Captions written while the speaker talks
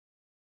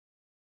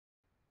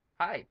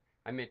Hi,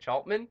 I'm Mitch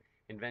Altman,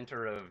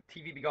 inventor of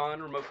TV Be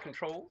Gone remote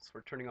controls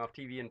for turning off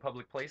TV in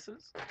public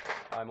places.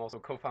 I'm also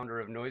co-founder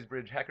of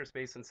Noisebridge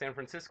Hackerspace in San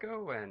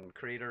Francisco and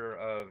creator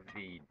of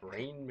the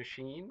Brain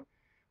Machine,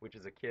 which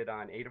is a kit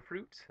on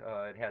Adafruit.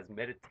 It has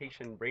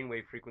meditation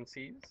brainwave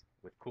frequencies,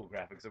 with cool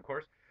graphics of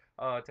course,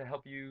 to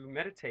help you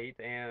meditate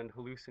and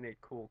hallucinate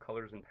cool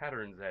colors and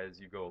patterns as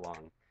you go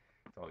along.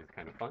 It's always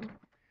kind of fun.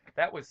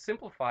 That was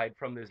simplified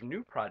from this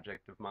new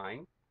project of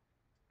mine,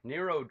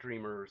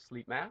 NeuroDreamer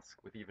sleep mask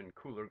with even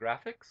cooler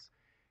graphics.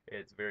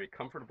 It's very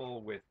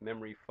comfortable with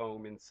memory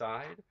foam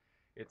inside.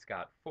 It's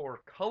got 4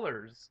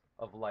 colors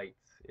of light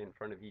in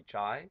front of each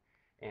eye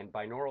and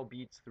binaural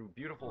beats through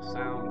beautiful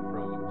sound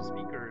from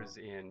speakers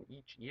in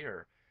each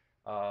ear.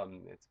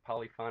 It's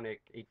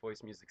polyphonic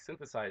 8-voice music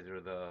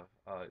synthesizer.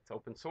 It's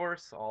open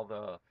source. All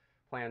the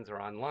plans are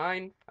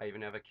online. I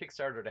even have a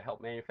Kickstarter to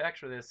help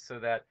manufacture this so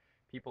that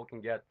people can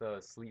get the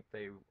sleep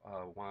they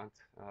want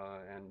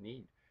and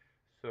need.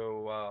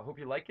 So hope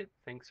you like it.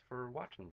 Thanks for watching.